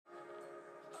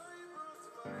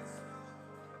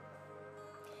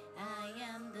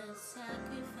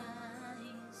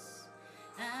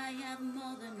have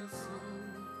more than a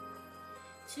song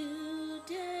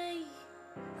today.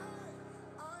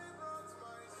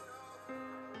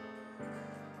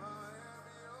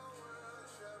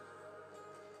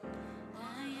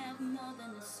 I have more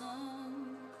than a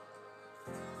song.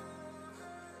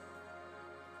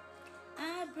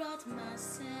 I brought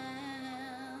myself.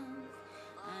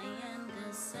 I am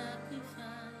the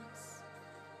sacrifice.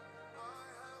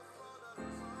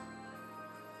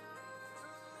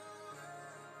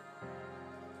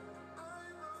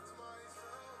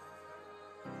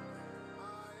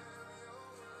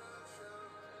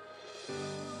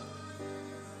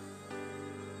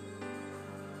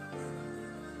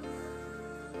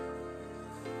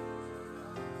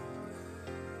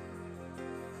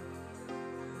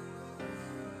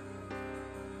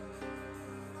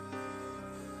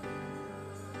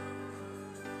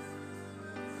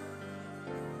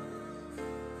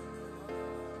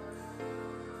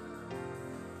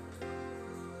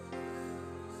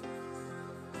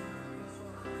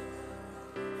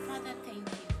 Father, thank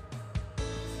you.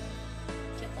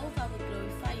 Jehovah, we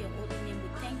glorify your holy name. We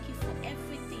thank you for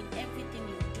everything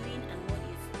you're doing and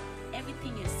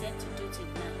everything you're set to do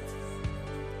tonight.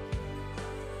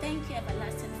 Thank you,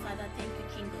 everlasting Father. Thank you,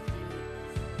 King of glory.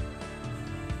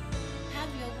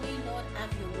 Have your way, Lord.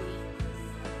 Have your way.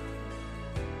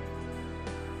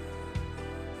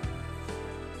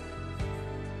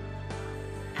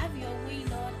 Have your way,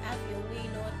 Lord. Have your way,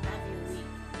 Lord. Have your way.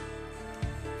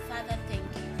 Father,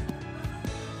 thank you.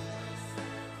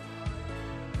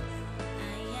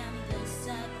 I am the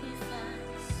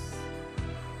sacrifice.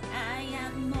 I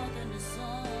have more than a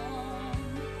song.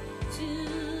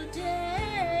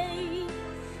 Today,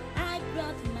 I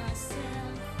brought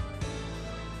myself.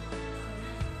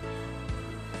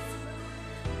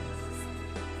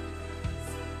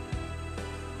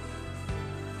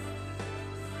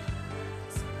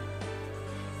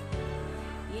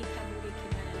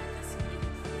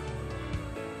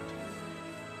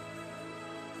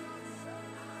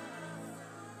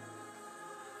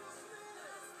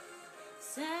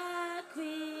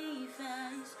 Sacrifice,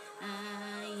 I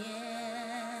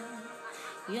am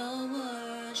your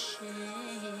worship.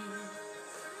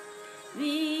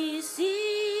 Receive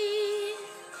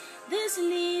this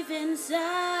living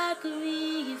sacrifice,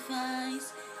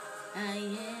 I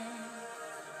am.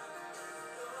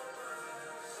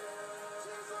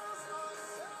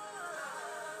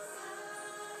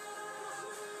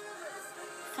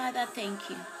 Father, thank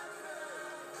you.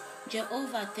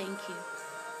 Jehovah, thank you.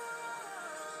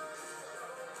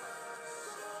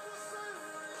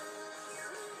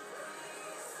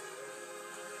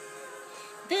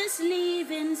 This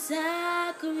living sacrifice,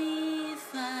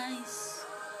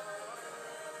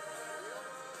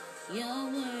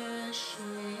 your worship.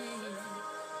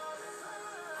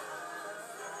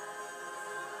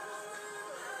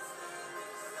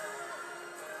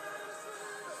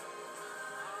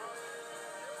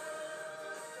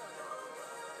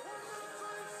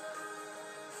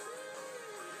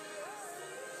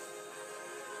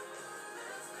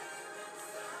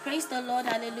 Praise the Lord,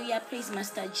 hallelujah. Praise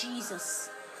Master Jesus.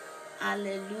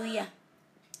 Hallelujah.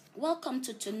 Welcome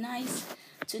to tonight's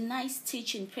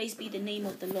teaching. Praise be the name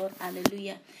of the Lord.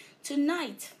 Hallelujah.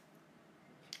 Tonight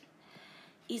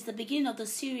is the beginning of the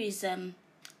series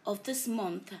of this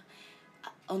month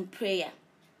on prayer.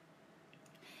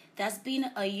 There's been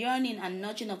a yearning and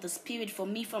nudging of the Spirit for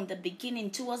me from the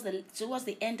beginning towards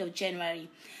the end of January.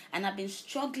 And I've been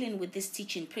struggling with this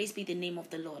teaching. Praise be the name of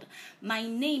the Lord. My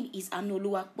name is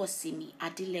Anoluwakposimi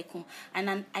Adilekun,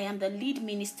 and I am the lead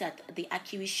minister at the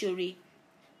Akiwishori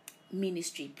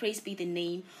Ministry. Praise be the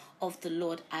name of the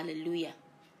Lord. Hallelujah.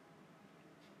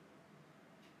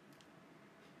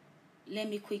 Let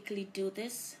me quickly do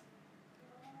this.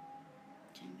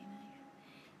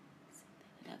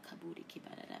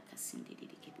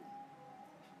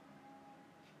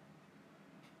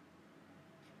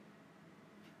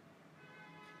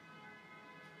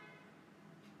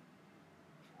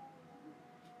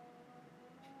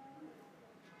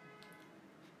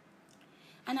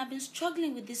 And I've been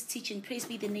struggling with this teaching. Praise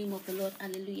be the name of the Lord.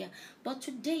 Hallelujah. But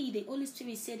today, the Holy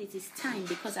Spirit said it is time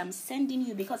because I'm sending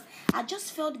you. Because I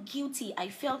just felt guilty. I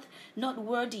felt not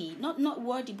worthy. Not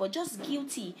worthy, but just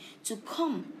guilty to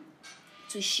come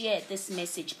to share this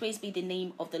message. Praise be the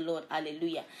name of the Lord.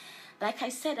 Hallelujah. Like I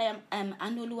said, I am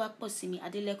Anoluwakposimi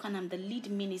Adelekun. I'm the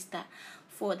lead minister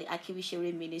for the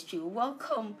Akiwishori Ministry.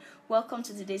 Welcome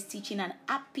to today's teaching, and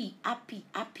happy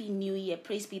New Year.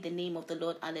 Praise be the name of the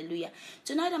Lord. Hallelujah.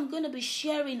 Tonight I'm going to be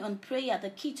sharing on prayer,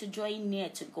 the key to drawing near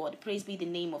to God. Praise be the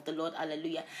name of the Lord.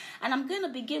 Hallelujah. And I'm going to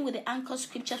begin with the anchor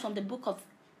scripture from the book of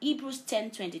Hebrews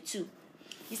 10:22.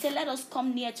 He said, let us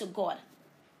come near to God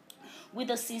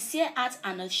with a sincere heart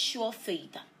and a sure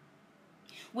faith,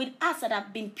 with hearts that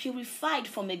have been purified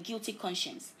from a guilty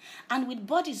conscience, and with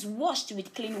bodies washed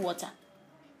with clean water.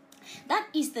 That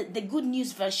is the good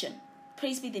news version.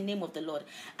 Praise be the name of the Lord.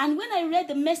 And when I read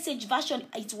the Message version,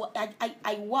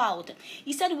 I wowed.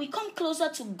 He said, we come closer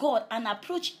to God and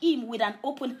approach him with an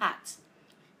open heart,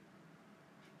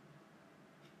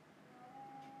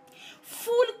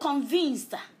 fully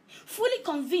convinced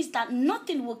that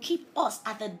nothing will keep us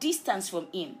at a distance from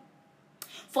him.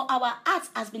 For our heart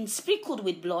has been sprinkled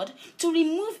with blood to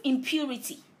remove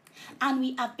impurity, and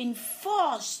we have been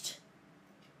forced,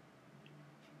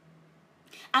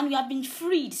 and we have been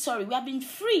freed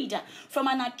from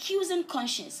an accusing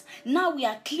conscience. Now we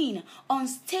are clean,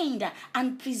 unstained,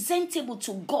 and presentable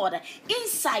to God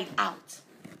inside out.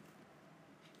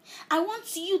 I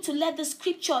want you to let the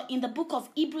scripture in the book of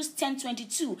Hebrews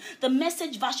 10:22, the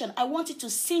Message version, I want it to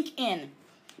sink in.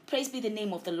 Praise be the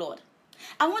name of the Lord.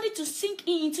 I want it to sink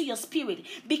into your spirit,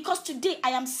 because today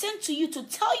I am sent to you to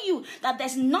tell you that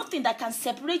there's nothing that can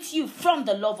separate you from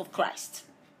the love of Christ.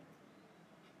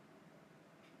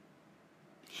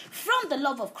 From the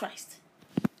love of Christ.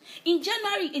 In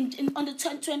January, on the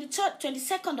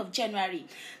 22nd of January,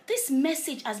 this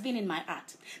message has been in my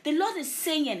heart. The Lord is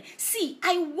saying, see,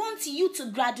 I want you to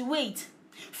graduate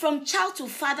from child to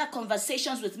father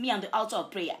conversations with me on the altar of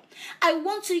prayer. I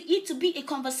want it to be a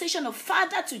conversation of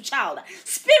father to child,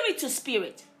 spirit to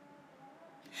spirit.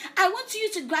 I want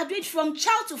you to graduate from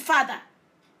child to father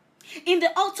in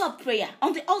the altar of prayer.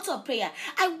 On the altar of prayer,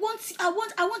 I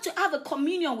want to have a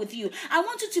communion with you. I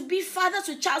want you to be father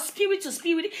to child, spirit to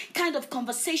spirit kind of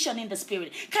conversation in the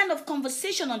spirit, kind of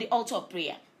conversation on the altar of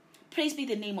prayer. Praise be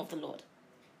the name of the Lord.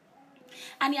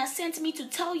 And he has sent me to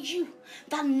tell you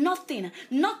that nothing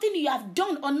you have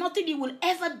done or nothing you will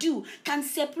ever do can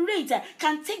separate,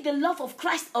 can take the love of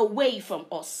Christ away from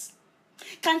us,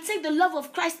 can take the love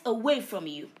of Christ away from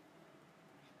you.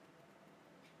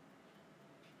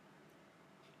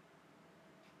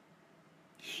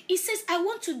 He says, I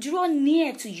want to draw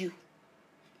near to you.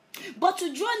 But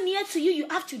to draw near to you, you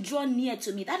have to draw near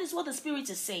to me. That is what the Spirit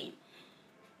is saying.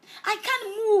 I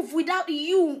can't move without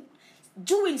you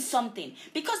doing something,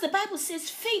 because the Bible says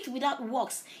faith without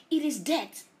works, it is dead.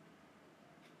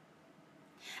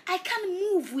 I can't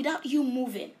move without you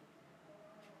moving.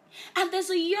 And there's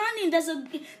a yearning, there's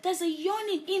a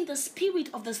yearning in the spirit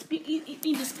of the spirit,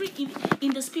 in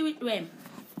the spirit realm.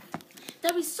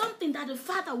 There is something that the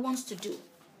Father wants to do.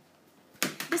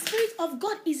 The Spirit of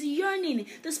God is yearning.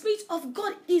 The Spirit of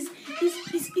God is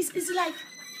like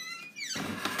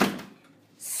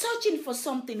searching for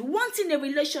something, wanting a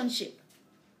relationship.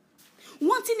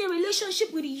 Wanting a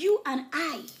relationship with you and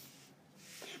I.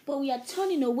 But we are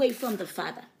turning away from the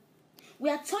Father. We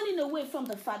are turning away from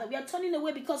the Father. We are turning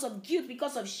away because of guilt,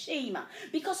 because of shame,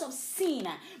 because of sin.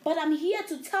 But I'm here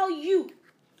to tell you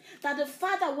that the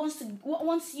Father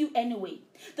wants you anyway.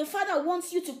 The Father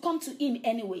wants you to come to him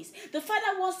anyways. The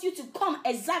Father wants you to come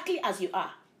exactly as you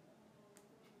are.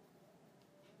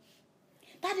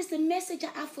 That is the message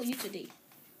I have for you today.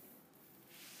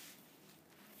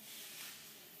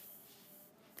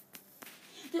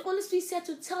 The Holy Spirit said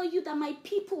to tell you that my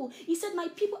people, he said, my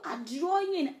people are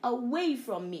drawing away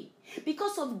from me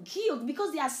because of guilt,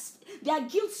 because they are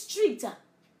guilt stripped.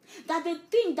 That they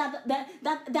think that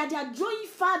they are drawing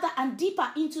farther and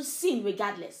deeper into sin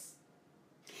regardless.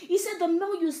 He said, the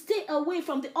more you stay away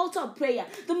from the altar of prayer,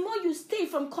 the more you stay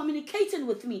from communicating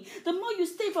with me, the more you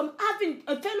stay from having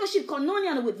a fellowship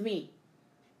communion with me,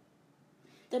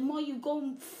 the more you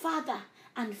go farther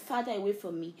and farther away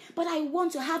from me. But I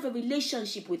want to have a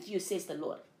relationship with you, says the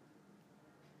Lord.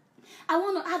 I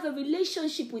want to have a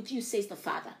relationship with you, says the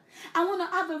Father. I want to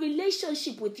have a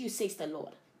relationship with you, says the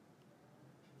Lord.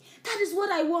 That is what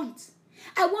I want.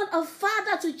 I want a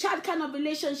father to child kind of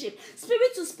relationship,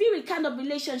 spirit to spirit kind of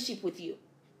relationship with you.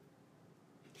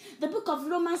 The book of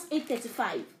Romans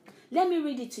 8:35. Let me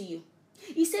read it to you.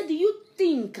 He said, do you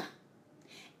think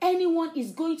anyone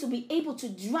is going to be able to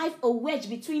drive a wedge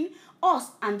between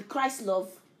us and Christ's love?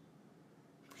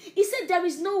 He said, there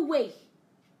is no way.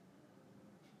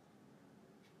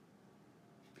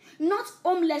 Not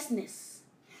homelessness,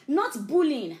 not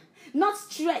bullying, not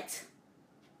threat,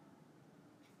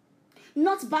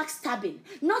 not backstabbing,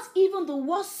 not even the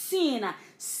worst sin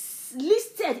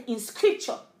listed in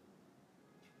scripture.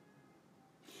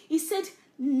 He said,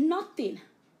 nothing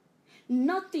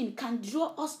can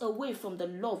draw us away from the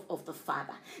love of the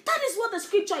Father. That is what the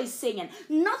scripture is saying.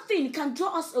 Nothing can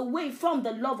draw us away from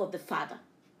the love of the Father.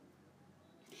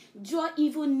 Draw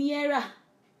even nearer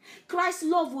Christ's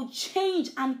love will change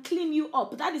and clean you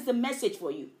up. That is the message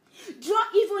for you. Draw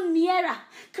even nearer.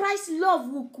 Christ's love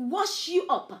will wash you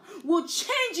up, will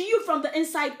change you from the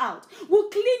inside out, will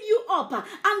clean you up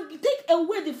and take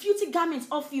away the filthy garments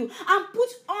off you and put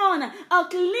on a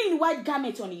clean white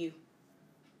garment on you.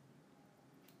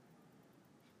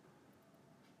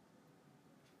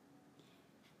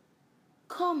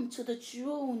 Come to the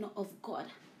throne of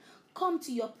God. Come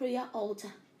to your prayer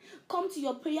altar. Come to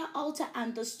your prayer altar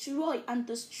and destroy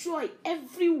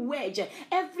every wedge,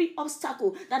 every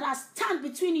obstacle that has stand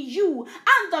between you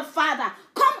and the Father.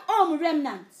 Come home,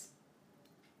 remnants.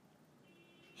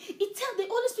 The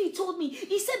Holy Spirit told me,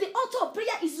 he said the altar of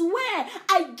prayer is where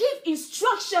I give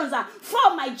instructions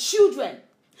for my children.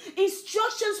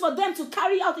 Instructions for them to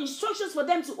carry out, instructions for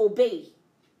them to obey.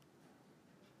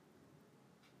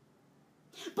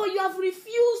 But you have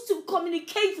refused to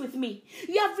communicate with me.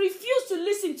 You have refused to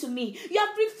listen to me. You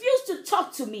have refused to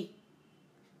talk to me.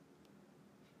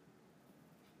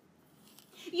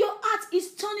 Your heart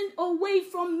is turning away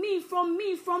from me. And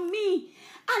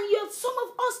some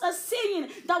of us are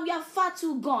saying that we are far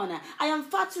too gone. I am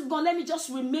far too gone. Let me just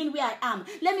remain where I am.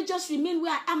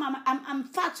 I'm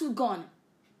far too gone.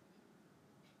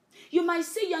 You might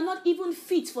say you are not even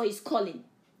fit for his calling.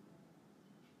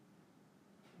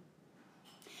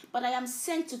 But I am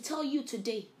sent to tell you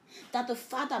today that the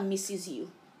Father misses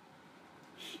you.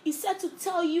 He said to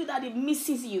tell you that he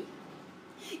misses you.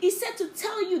 He said to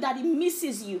tell you that he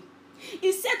misses you.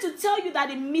 He said to tell you that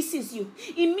he misses you.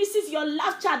 He misses your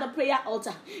laughter at the prayer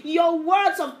altar, your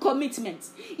words of commitment,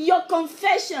 your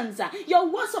confessions, your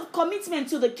words of commitment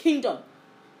to the kingdom.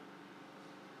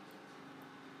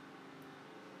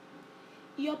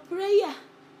 Your prayer.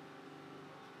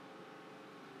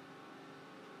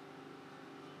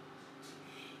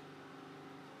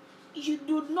 You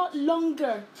do not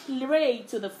longer pray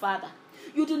to the Father.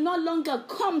 You do no longer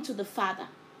come to the Father.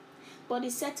 But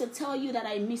he said to tell you that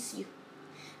I miss you.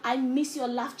 I miss your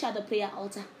laughter at the prayer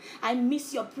altar. I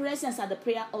miss your presence at the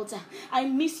prayer altar. I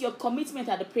miss your commitment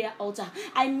at the prayer altar.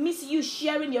 I miss you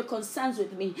sharing your concerns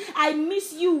with me. I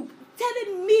miss you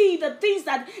telling me the things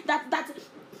that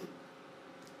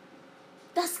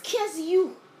scares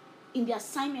you in the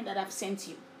assignment that I've sent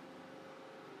you.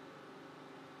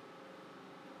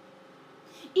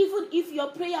 Even if your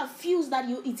prayer feels that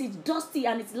it is dusty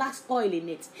and it lacks oil in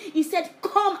it, he said,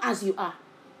 come as you are.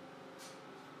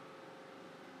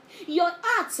 Your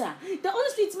heart, the Holy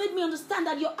Spirit made me understand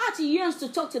that your heart yearns to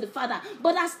talk to the Father.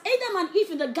 But as Adam and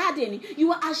Eve in the garden,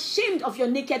 you are ashamed of your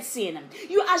naked sin.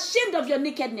 You are ashamed of your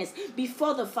nakedness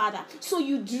before the Father. So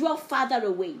you draw farther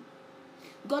away.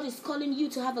 God is calling you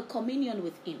to have a communion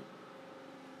with him.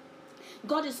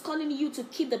 God is calling you to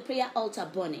keep the prayer altar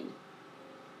burning.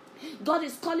 God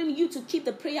is calling you to keep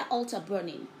the prayer altar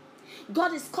burning.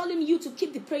 God is calling you to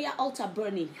keep the prayer altar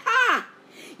burning. Ha!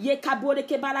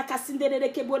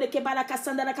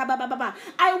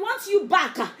 I want you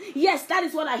back. Yes, that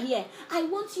is what I hear. I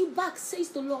want you back, says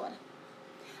the Lord.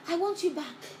 I want you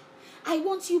back. I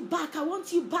want you back. I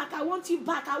want you back. I want you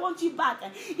back. I want you back.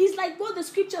 It's like what the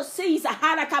scripture says,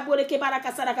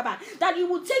 that he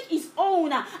will take his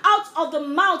own out of the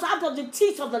mouth, out of the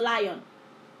teeth of the lion.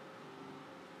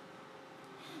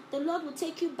 The Lord will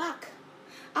take you back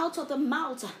out of the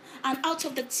mouth and out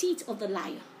of the teeth of the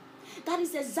lion. That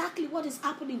is exactly what is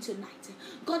happening tonight.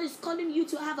 God is calling you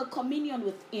to have a communion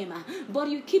with him, but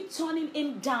you keep turning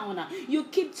him down. You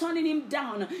keep turning him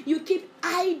down. You keep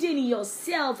hiding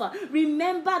yourself.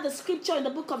 Remember the scripture in the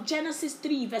book of Genesis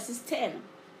 3 verses 10.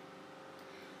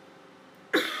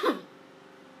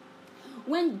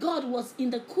 When God was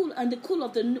in the cool of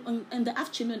the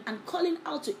afternoon and calling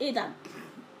out to Adam,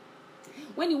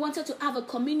 when he wanted to have a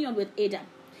communion with Adam.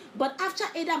 But after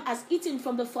Adam has eaten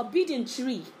from the forbidden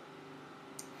tree,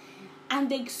 and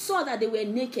they saw that they were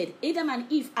naked, Adam and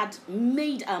Eve had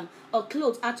made a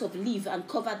cloth out of leaf and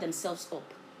covered themselves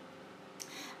up.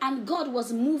 And God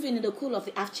was moving in the cool of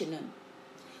the afternoon,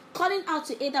 calling out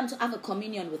to Adam to have a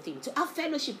communion with him, to have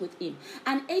fellowship with him.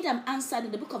 And Adam answered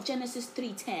in the book of Genesis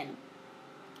 3:10.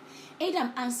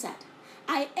 Adam answered,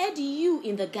 I heard you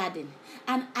in the garden,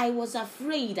 and I was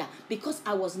afraid because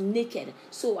I was naked,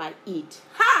 so I hid.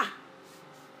 Ha!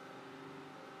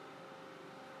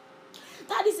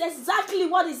 That is exactly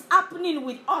what is happening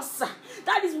with us.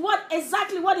 That is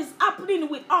exactly what is happening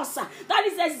with us. That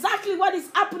is exactly what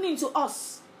is happening to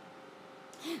us.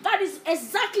 That is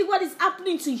exactly what is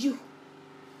happening to you.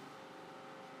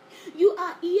 You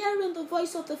are hearing the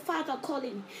voice of the Father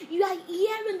calling. You are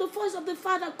hearing the voice of the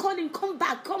Father calling, come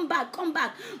back, come back, come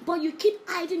back. But you keep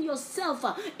hiding yourself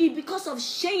because of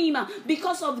shame,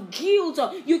 because of guilt.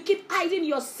 You keep hiding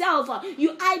yourself.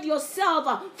 You hide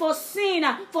yourself for sin,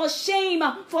 for shame,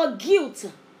 for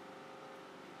guilt.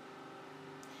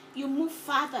 You move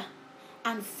farther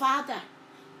and farther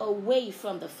away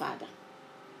from the Father.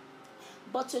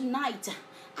 But tonight,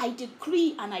 I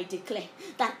decree and I declare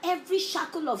that every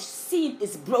shackle of sin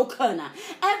is broken.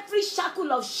 Every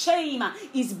shackle of shame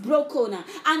is broken.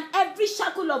 And every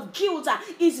shackle of guilt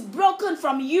is broken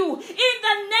from you in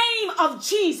the name of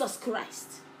Jesus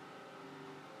Christ.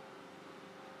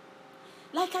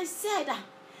 Like I said,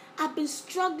 I've been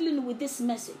struggling with this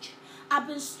message. I've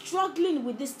been struggling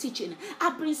with this teaching.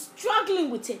 I've been struggling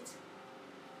with it.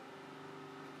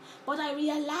 But I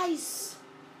realize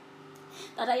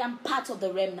that I am part of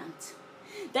the remnant.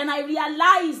 Then I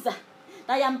realized that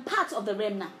I am part of the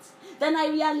remnant. Then I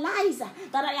realized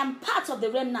that I am part of the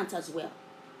remnant as well.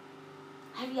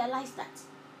 I realized that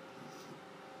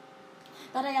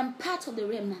I am part of the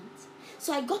remnant.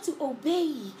 So I got to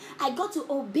obey. I got to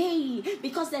obey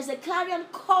because there's a clarion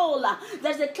call.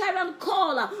 There's a clarion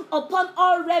call upon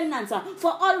all remnants,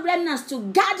 for all remnants to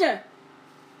gather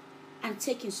and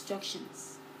take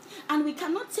instructions. And we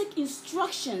cannot take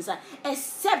instructions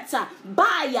except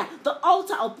by the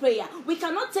altar of prayer. We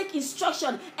cannot take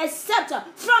instruction except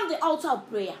from the altar of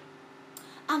prayer.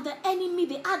 And the enemy,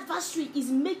 the adversary, is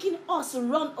making us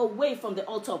run away from the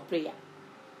altar of prayer.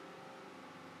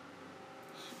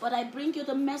 But I bring you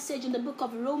the message in the book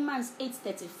of Romans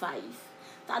 8:35.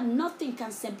 That nothing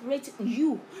can separate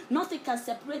you, nothing can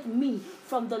separate me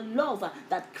from the love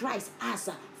that Christ has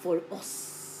for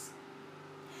us.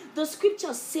 The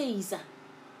scripture says,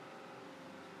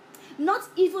 not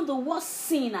even the worst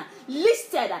sin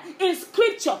listed in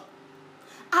scripture.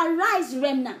 Arise,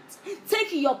 remnant,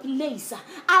 take your place.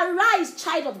 Arise,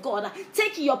 child of God,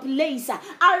 take your place.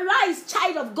 Arise,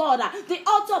 child of God. The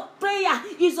altar of prayer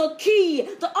is a key.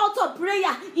 The altar of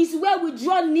prayer is where we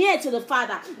draw near to the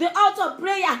Father. The altar of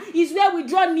prayer is where we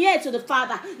draw near to the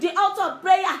Father. The altar of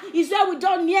prayer is where we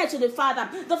draw near to the Father.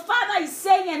 The Father is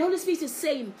saying, and Holy Spirit is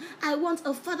saying, I want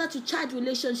a father-to-child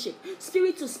relationship,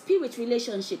 spirit-to-spirit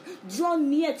relationship. Draw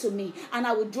near to me, and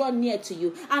I will draw near to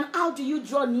you. And how do you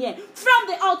draw near? From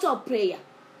the altar of prayer.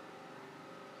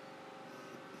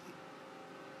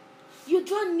 You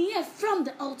draw near from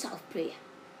the altar of prayer.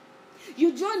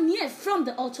 You draw near from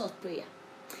the altar of prayer.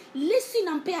 Listen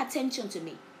and pay attention to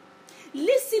me.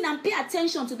 Listen and pay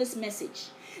attention to this message.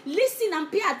 Listen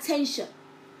and pay attention.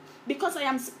 Because I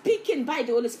am speaking by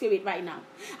the Holy Spirit right now.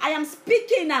 I am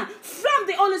speaking from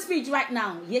the Holy Spirit right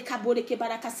now.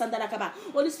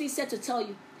 Holy Spirit said to tell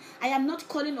you, I am not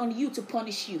calling on you to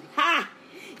punish you. Ha!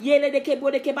 You already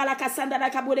bought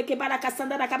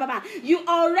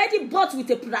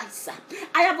with a price.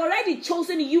 I have already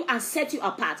chosen you and set you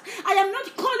apart. I am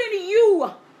not calling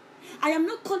you. I am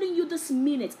not calling you this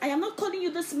minute. I am not calling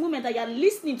you this moment that you are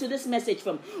listening to this message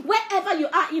from. Wherever you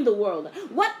are in the world,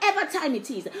 whatever time it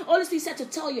is, Holy Spirit said to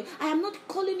tell you, I am not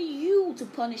calling you to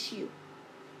punish you.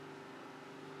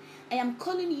 I am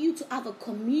calling you to have a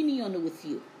communion with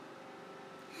you.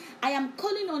 I am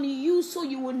calling on you so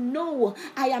you will know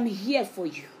I am here for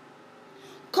you.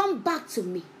 Come back to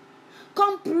me.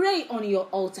 Come pray on your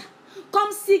altar.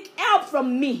 Come seek help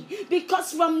from me,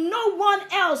 because from no one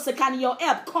else can your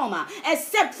help come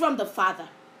except from the Father.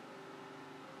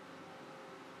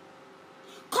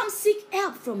 Come seek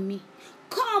help from me.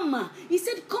 Come. He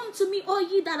said, come to me, all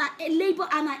ye that are labor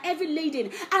and are heavy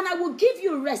laden, and I will give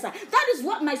you rest. That is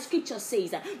what my scripture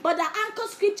says. But the anchor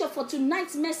scripture for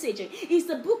tonight's message is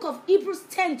the book of Hebrews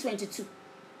 10:22.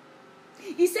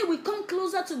 He said we come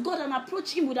closer to God and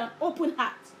approach him with an open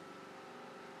heart,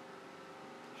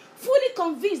 fully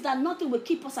convinced that nothing will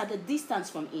keep us at a distance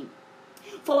from him.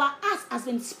 For our heart has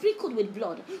been sprinkled with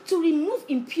blood to remove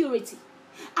impurity,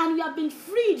 and we have been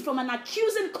freed from an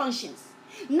accusing conscience.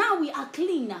 Now we are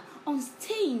clean,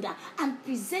 unstained, and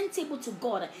presentable to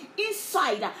God,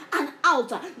 inside and out.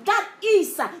 That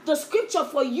is the scripture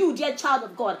for you, dear child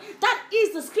of God. That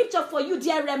is the scripture for you,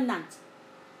 dear remnant.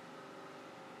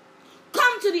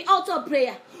 Come to the altar of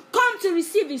prayer. Come to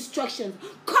receive instructions.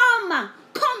 Come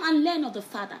and learn of the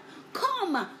Father.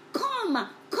 Come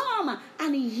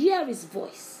and hear his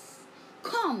voice.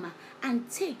 Come and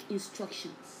take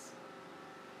instructions.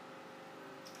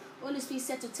 Holy Spirit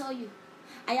said to tell you,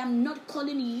 I am not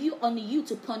calling on you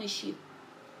to punish you.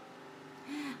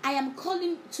 I am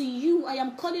calling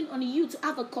on you to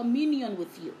have a communion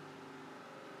with you.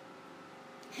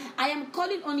 I am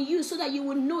calling on you so that you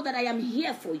will know that I am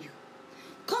here for you.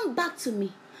 Come back to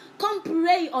me. Come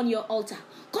pray on your altar.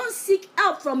 Come seek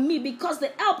help from me, because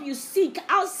the help you seek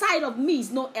outside of me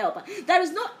is no help. There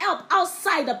is no help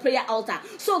outside the prayer altar.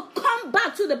 So come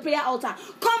back to the prayer altar.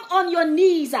 Come on your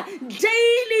knees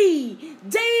daily,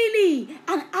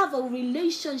 and have a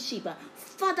relationship,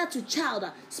 father to child,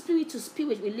 spirit to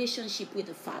spirit relationship with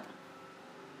the Father.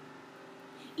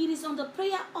 It is on the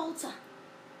prayer altar,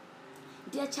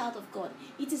 dear child of God.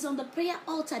 It is on the prayer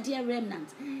altar, dear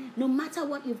remnant. No matter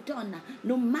what you've done,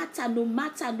 no matter.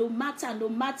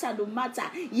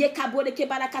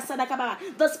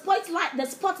 The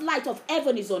spotlight of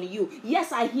heaven is on you.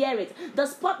 Yes, I hear it. The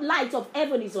spotlight of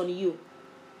heaven is on you.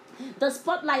 The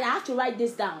spotlight, I have to write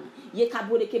this down. The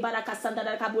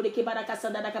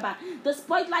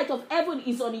spotlight of heaven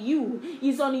is on you.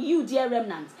 Is on you, dear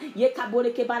remnant. The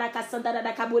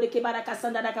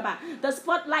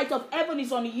spotlight of heaven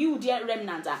is on you, dear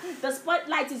remnant. The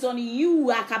spotlight is on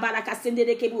you.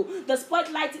 The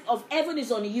spotlight of heaven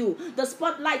is on you. The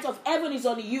spotlight of heaven is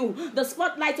on you. The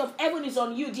spotlight of heaven is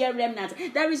on you, dear remnant.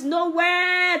 There is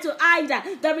nowhere to hide.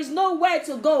 There is nowhere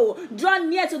to go. Draw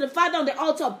near to the Father on the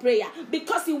altar of prayer,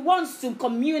 because He wants to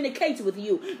communicate with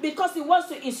you, because He wants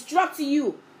to instruct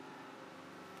you.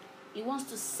 He wants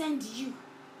to send you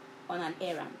on an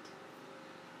errand.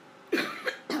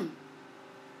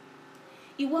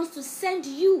 He wants to send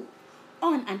you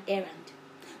on an errand.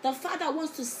 The Father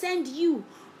wants to send you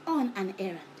on an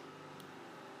errand.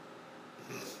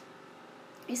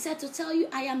 He said to tell you,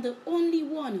 I am the only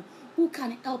one who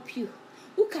can help you,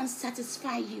 who can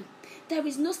satisfy you. There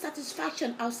is no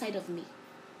satisfaction outside of me.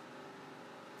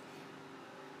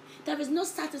 There is no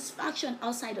satisfaction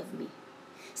outside of me.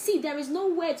 See, there is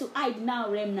nowhere to hide now,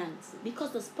 remnants,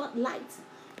 because the spotlight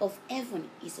of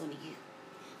heaven is on you.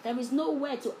 There is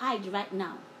nowhere to hide right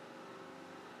now.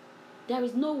 There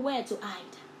is nowhere to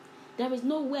hide. There is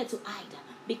nowhere to hide,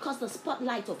 because the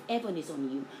spotlight of heaven is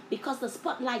on you. Because the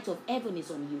spotlight of heaven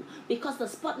is on you. Because the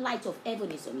spotlight of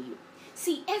heaven is on you.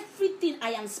 See, everything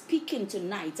I am speaking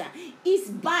tonight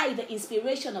is by the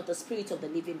inspiration of the Spirit of the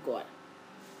living God.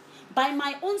 By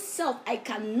my own self, I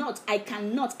cannot,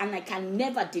 and I can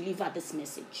never deliver this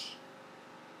message.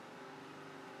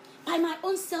 By my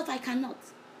own self, I cannot.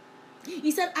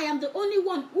 He said, I am the only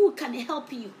one who can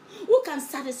help you, who can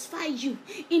satisfy you.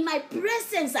 In my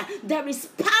presence, there is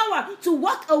power to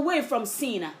walk away from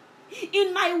sin.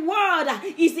 In my word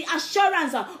is the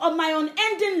assurance of my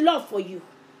unending love for you.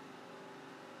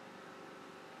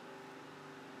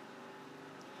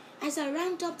 As I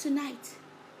round up tonight,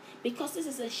 because this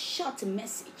is a short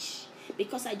message,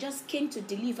 because I just came to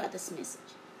deliver this message.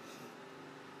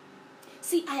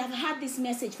 See, I have had this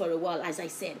message for a while, as I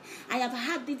said. I have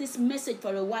had this message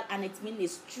for a while, and it's been a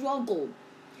struggle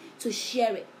to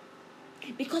share it.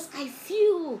 Because I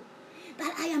feel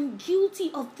that I am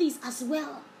guilty of this as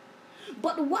well.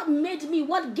 But what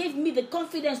gave me the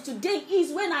confidence today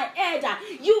is when I heard that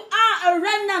you are a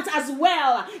remnant as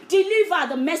well. Deliver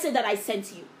the message that I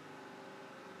sent you.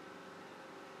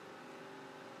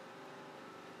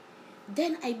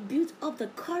 Then I built up the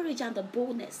courage and the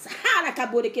boldness.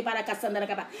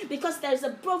 Because there's a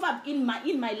proverb in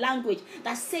my language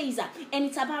that says,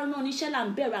 is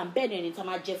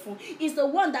the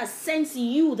one that sends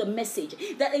you the message.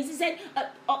 That is said,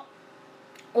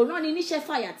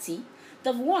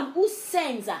 the one who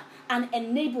sends and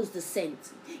enables the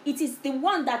sent. It is the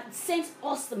one that sends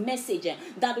us the message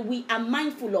that we are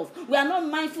mindful of. We are not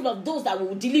mindful of those that we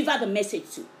will deliver the message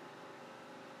to.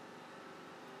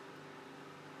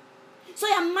 So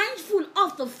I am mindful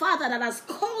of the Father that has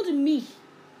called me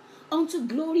unto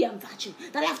glory and virtue,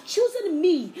 that have chosen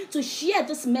me to share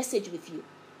this message with you.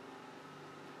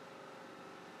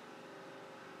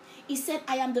 He said,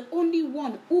 I am the only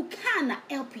one who can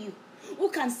help you,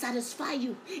 who can satisfy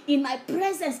you. In my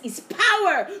presence is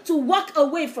power to walk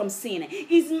away from sin.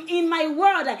 In my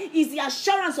word is the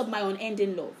assurance of my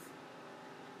unending love.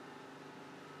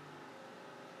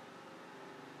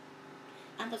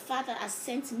 And the Father has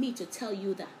sent me to tell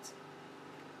you that.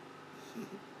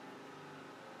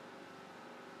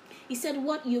 He said,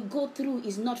 what you go through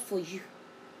is not for you.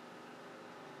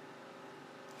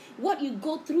 What you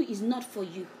go through is not for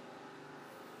you.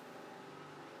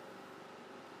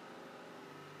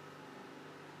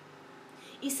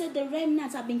 He said the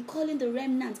remnants, have been calling the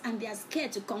remnants, and they are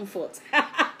scared to comfort.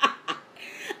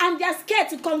 And they are scared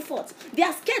to comfort. They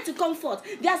are scared to comfort.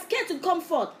 They are scared to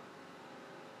comfort.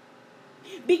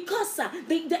 Because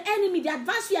the enemy, the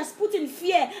adversary, has put in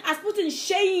fear, has put in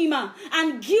shame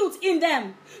and guilt in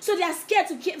them. So they are scared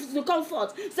to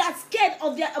comfort. They are scared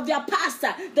of their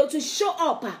pastor to show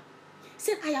up.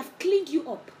 Said, I have cleaned you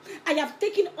up. I have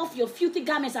taken off your filthy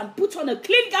garments and put on a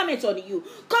clean garment on you.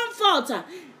 Comfort.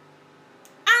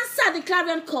 Answer the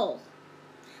clarion call.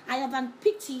 I have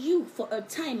unpicked you for a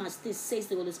time as this, says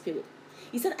the Holy Spirit.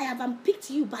 He said, I have unpicked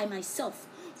you by myself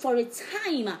for a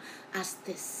time as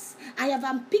this. I have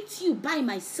unpicked you by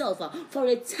myself for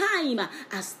a time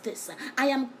as this. I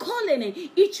am calling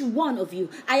each one of you.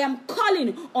 I am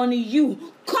calling on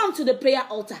you. Come to the prayer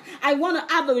altar. I want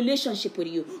to have a relationship with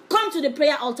you. Come to the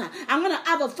prayer altar. I want to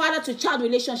have a father to child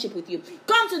relationship with you.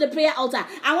 Come to the prayer altar.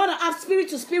 I want to have spirit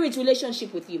to spirit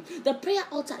relationship with you. The prayer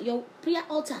altar, your prayer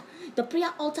altar, the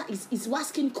prayer altar is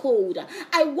waxing cold.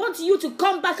 I want you to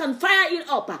come back and fire it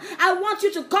up. I want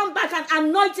you to come back and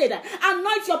anoint it.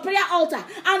 Anoint your prayer altar.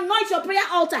 Anoint your prayer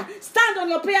altar. Stand on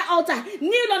your prayer altar.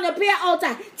 Kneel on your prayer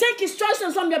altar. Take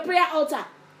instructions from your prayer altar.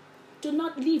 Do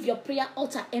not leave your prayer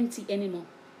altar empty anymore.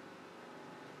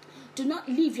 Do not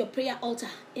leave your prayer altar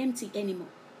empty anymore.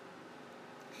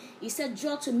 He said,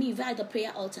 draw to me via the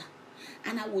prayer altar,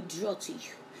 and I will draw to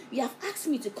you. You have asked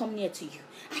me to come near to you.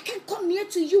 I can't come near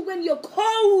to you when you're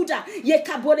cold. I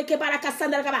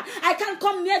can't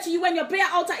come near to you when your prayer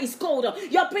altar is cold.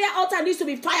 Your prayer altar needs to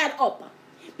be fired up.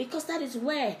 Because that is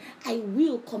where I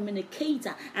will communicate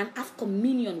and have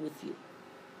communion with you.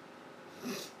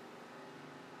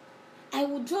 I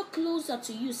will draw closer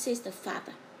to you, says the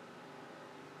Father,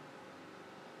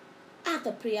 at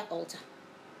the prayer altar.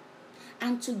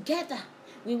 And together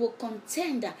we will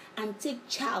contend and take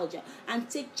charge.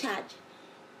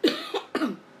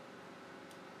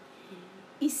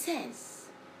 He says,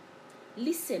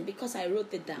 listen, because I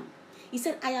wrote it down. He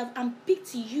said, I have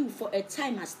unpicked you for a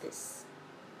time as this.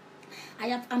 I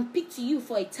have unpicked you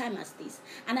for a time as this.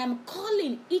 And I'm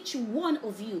calling each one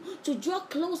of you to draw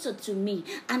closer to me.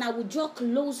 And I will draw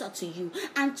closer to you.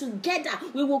 And together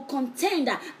we will contend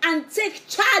and take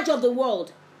charge of the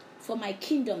world for my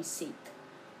kingdom's sake.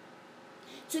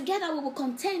 Together we will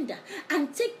contend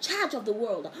and take charge of the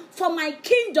world for my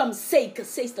kingdom's sake,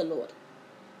 says the Lord.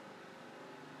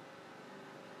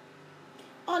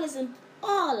 All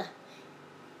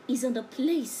is in the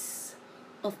place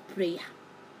of prayer.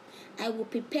 I will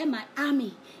prepare my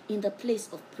army in the place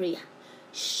of prayer.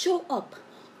 Show up.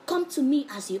 Come to me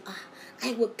as you are.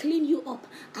 I will clean you up.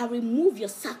 I'll remove your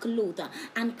sackcloth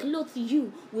and clothe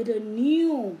you with a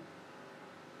new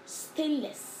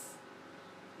stainless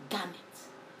garment.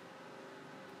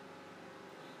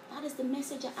 That is the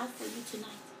message I have for you tonight.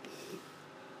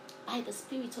 By the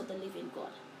Spirit of the living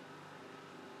God.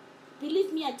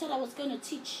 Believe me, I thought I was going to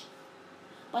teach.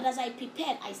 But as I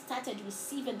prepared, I started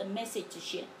receiving the message to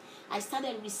share. I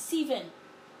started receiving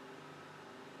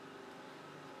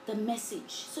the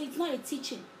message. So it's not a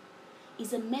teaching.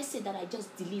 It's a message that I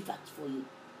just delivered for you.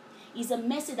 It's a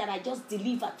message that I just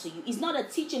delivered to you. It's not a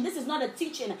teaching. This is not a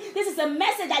teaching. This is a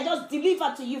message I just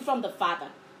delivered to you from the Father.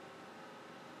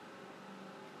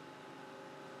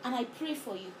 And I pray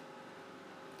for you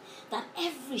that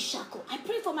every shackle, I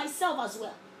pray for myself as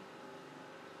well.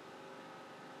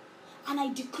 And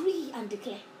I decree and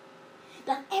declare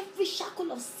that every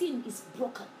shackle of sin is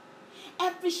broken.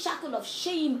 Every shackle of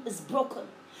shame is broken.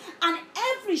 And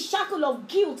every shackle of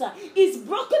guilt is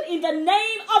broken in the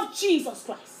name of Jesus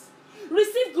Christ.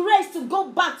 Receive grace to go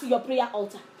back to your prayer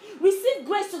altar. Receive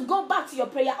grace to go back to your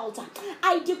prayer altar.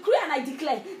 I decree and I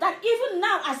declare that even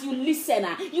now as you listen,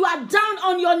 you are down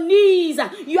on your knees.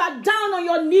 You are down on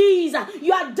your knees.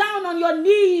 You are down on your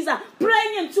knees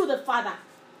praying to the Father.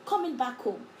 Coming back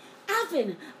home.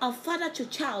 Having a father to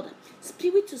child,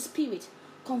 spirit to spirit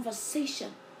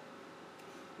conversation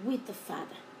with the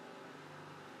Father.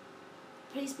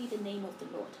 Praise be the name of the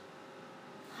Lord.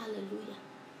 Hallelujah.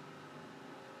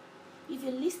 If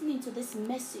you're listening to this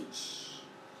message,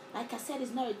 like I said,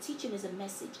 it's not a teaching, it's a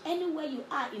message. Anywhere you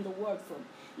are in the world from,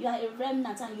 you are a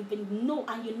remnant and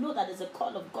you know that there's a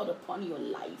call of God upon your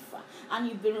life. And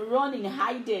you've been running,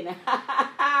 hiding.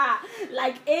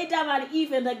 Like Adam and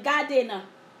Eve in the garden.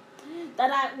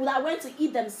 That went to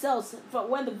eat themselves from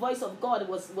when the voice of God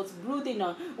was brooding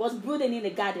in the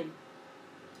garden.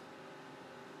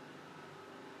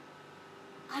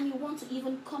 And you want to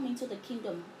even come into the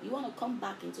kingdom. You want to come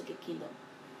back into the kingdom.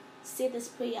 Say this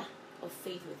prayer of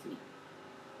faith with me.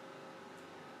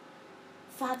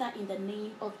 Father, in the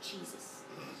name of Jesus.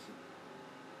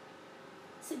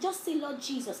 Just say, Lord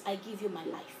Jesus, I give you my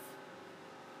life.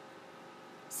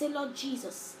 Say, Lord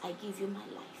Jesus, I give you my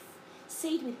life.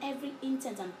 Say it with every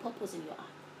intent and purpose in your heart.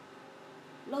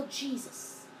 Lord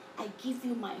Jesus, I give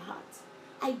you my heart.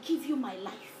 I give you my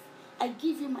life. I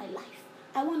give you my life.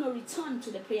 I want to return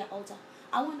to the prayer altar.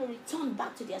 I want to return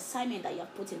back to the assignment that you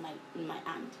have put in my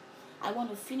hand. I want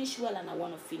to finish well and I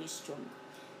want to finish strong.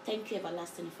 Thank you,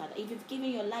 everlasting Father. If you've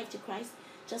given your life to Christ,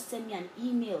 just send me an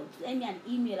email. Send me an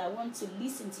email. I want to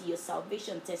listen to your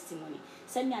salvation testimony.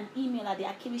 Send me an email at the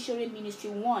Akibishore Ministry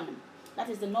 1. That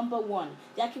is the number 1.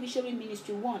 The Akibishore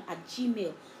Ministry 1 at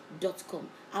gmail.com.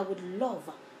 I would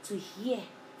love to hear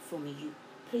from you.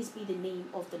 Praise be the name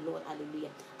of the Lord. Hallelujah.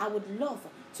 I would love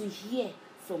to hear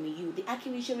from you. The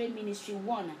Akibishore Ministry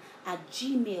 1 at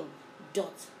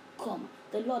gmail.com.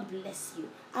 The Lord bless you.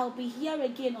 I'll be here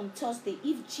again on Thursday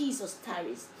if Jesus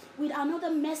tarries with another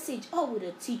message or with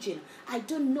a teaching. I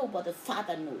don't know, but the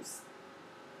Father knows.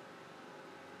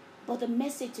 But the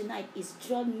message tonight is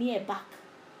draw near back.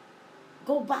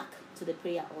 Go back to the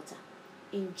prayer altar.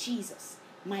 In Jesus'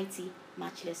 mighty,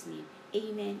 matchless name.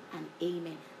 Amen and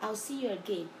amen. I'll see you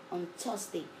again on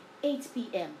Thursday, 8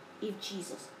 p.m. if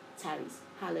Jesus tarries.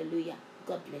 Hallelujah.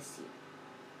 God bless you.